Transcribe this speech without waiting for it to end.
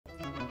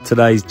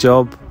today's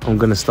job, I'm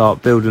going to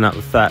start building up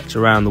the thatch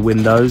around the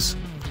windows.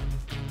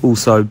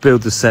 Also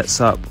build the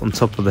sets up on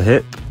top of the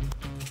hip.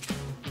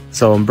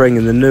 So I'm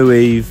bringing the new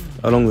eave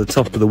along the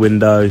top of the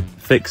window,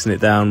 fixing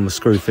it down with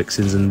screw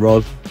fixings and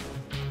rod.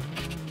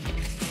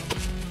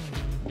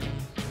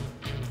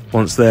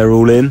 Once they're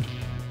all in,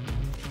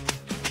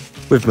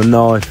 with my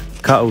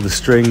knife, cut all the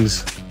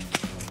strings,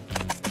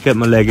 get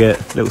my legget,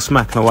 little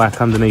smack and a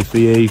whack underneath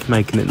the eave,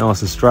 making it nice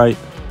and straight.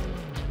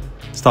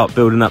 Start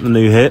building up the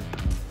new hip.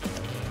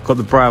 Got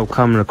the brow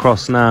coming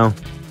across now,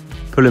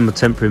 pulling my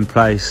temper in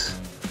place,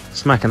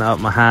 smacking it up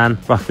with my hand,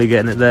 roughly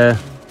getting it there,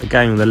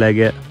 again with the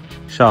legget,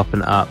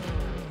 sharpen it up,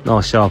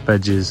 nice sharp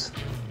edges.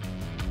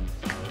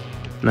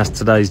 And that's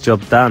today's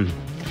job done.